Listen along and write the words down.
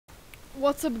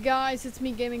What's up guys, it's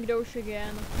me Gaming Dosh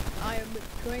again. I am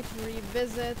going to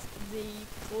revisit the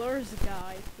Cluurs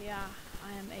guide. Yeah,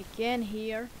 I am again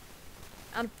here.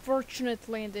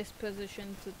 Unfortunately in this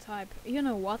position to type. You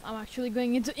know what, I'm actually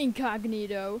going into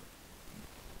incognito.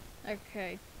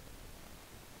 Okay.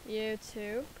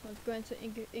 YouTube, let's go into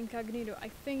incognito. I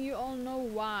think you all know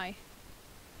why.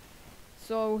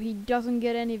 So he doesn't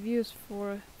get any views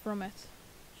from it.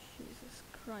 Jesus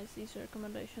Christ, these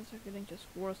recommendations are getting just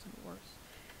worse and worse.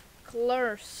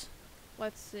 Cluurs.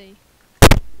 Let's see.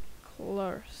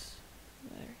 Cluurs.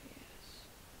 There he is.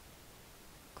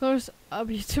 Cluurs, a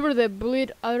YouTuber that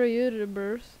bullied other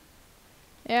YouTubers.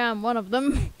 Yeah, I'm one of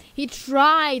them. He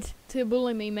tried to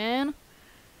bully me, man.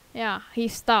 Yeah, he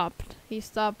stopped.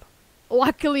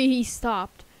 Luckily, he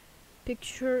stopped.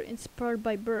 Picture inspired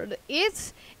by bird.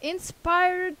 It's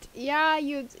inspired. Yeah,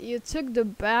 you took the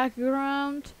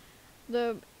background.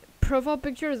 The profile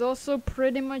picture is also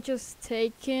pretty much just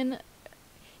taken.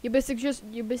 You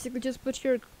basically just put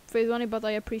your face on it, but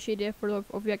I appreciate the effort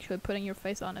of you actually putting your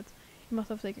face on it. It must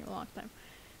have taken a long time.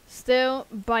 Still,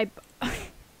 by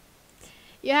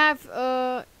you have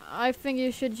I think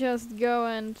you should just go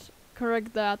and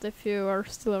correct that if you are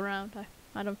still around.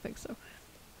 I don't think so.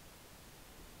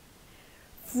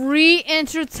 Free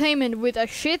entertainment with a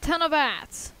shit ton of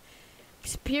ads.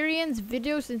 Experience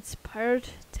videos inspired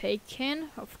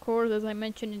taken, of course, as I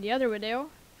mentioned in the other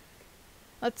video.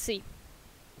 Let's see.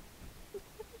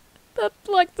 That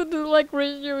like to do like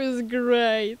ratio is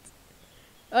great.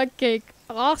 Okay,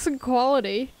 awesome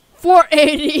quality.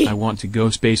 480. I want to go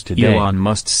space today. Elon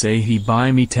must say he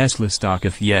buy me Tesla stock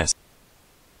if yes.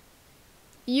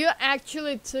 You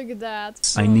actually took that.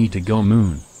 So I need to go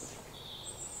moon.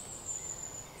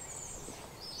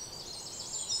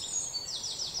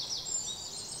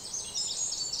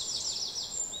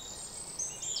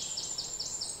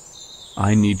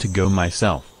 I need to go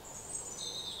myself.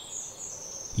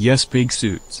 Yes, big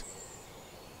suits.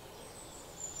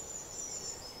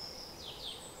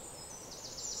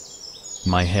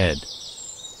 My head.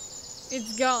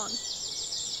 It's gone.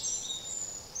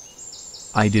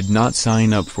 I did not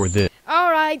sign up for this.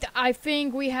 Alright, I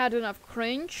think we had enough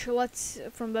cringe.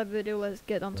 From that video, let's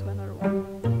get on to another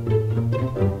one.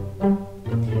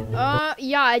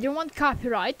 Yeah, I don't want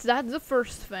copyright. That's the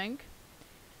first thing.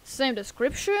 Same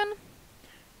description.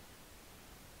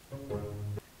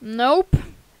 Nope.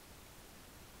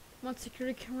 What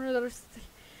security camera that is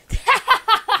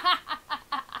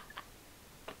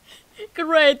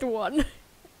great one.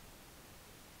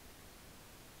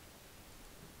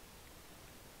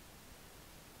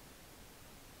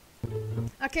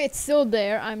 Okay, it's still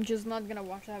there. I'm just not gonna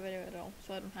watch that video at all,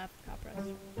 so I don't have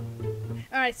copyright.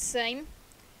 Alright, same.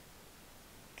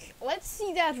 Let's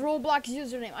see that Roblox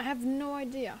username. I have no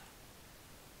idea.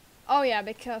 Oh yeah,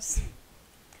 because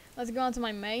let's go on to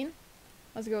my main.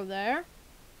 Let's go there.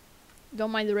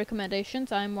 Don't mind the recommendations.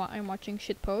 I'm watching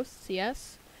shit posts.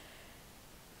 Yes.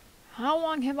 How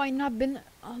long have I not been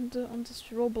on this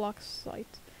Roblox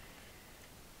site?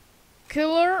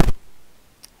 Killer.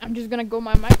 I'm just gonna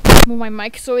move my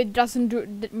mic so it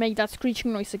doesn't make that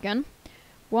screeching noise again.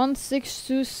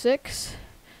 1626.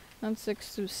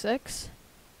 1626.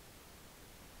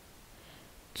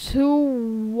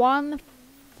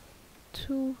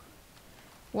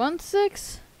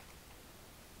 21216.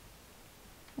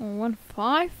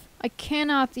 15. I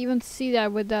cannot even see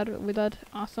that with that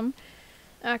awesome.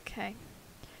 Okay.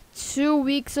 2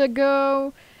 weeks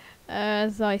ago,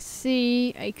 as I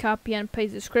see, a copy and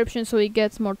paste description so he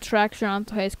gets more traction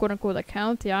onto his quote-unquote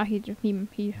account. Yeah, he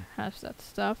has that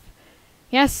stuff.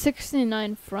 He has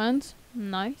 69 friends.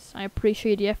 Nice. I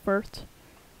appreciate the effort.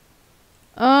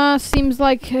 Seems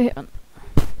like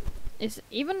is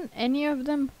even any of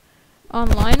them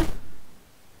online?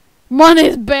 One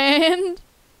is banned.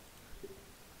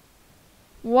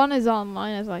 One is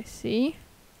online, as I see.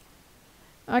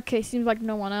 Okay, seems like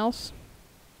no one else.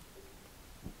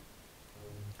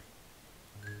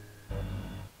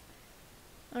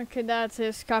 Okay, that's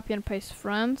his copy and paste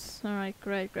friends. Alright,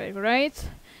 great.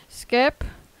 Skip.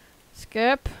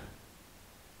 I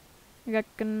got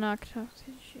knocked out.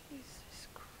 Jesus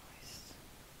Christ.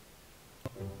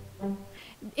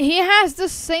 He has the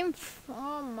same.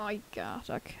 Oh my god.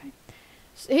 Okay.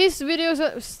 His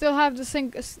videos still have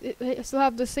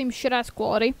the same shit ass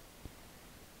quality.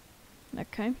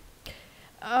 Okay.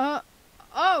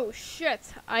 Oh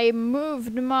shit! I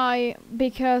moved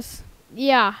because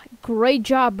yeah, great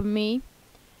job me.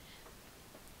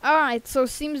 Alright, so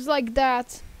seems like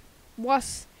that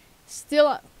was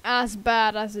still as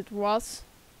bad as it was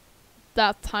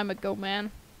that time ago,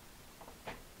 man.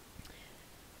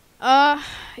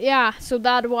 Yeah, so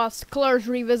that was Cluurs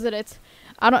Revisited.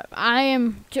 I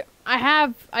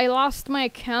lost my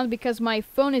account because my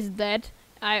phone is dead.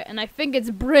 I think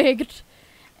it's bricked.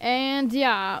 And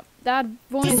yeah, that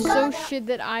phone is so shit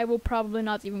that I will probably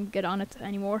not even get on it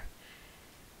anymore.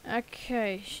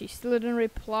 Okay, she still didn't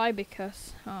reply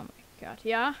because, oh my god,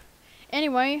 yeah.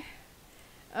 Anyway,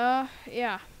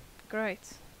 yeah,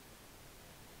 great.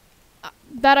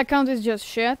 That account is just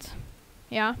shit.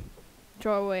 Yeah,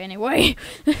 throw away anyway.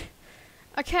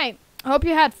 Okay, I hope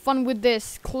you had fun with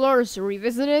this Cluurs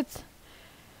Revisited.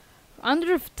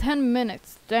 Under 10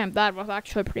 minutes. Damn, that was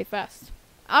actually pretty fast.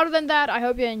 Other than that, I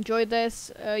hope you enjoyed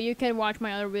this. You can watch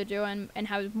my other video and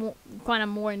have it kind of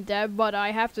more in depth, but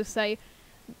I have to say,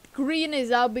 green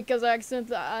is out because I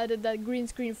accidentally added that green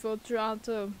screen filter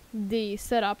onto the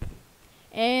setup.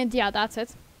 And yeah, that's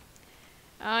it.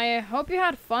 I hope you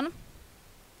had fun.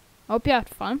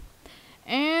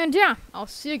 And yeah, I'll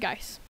see you guys.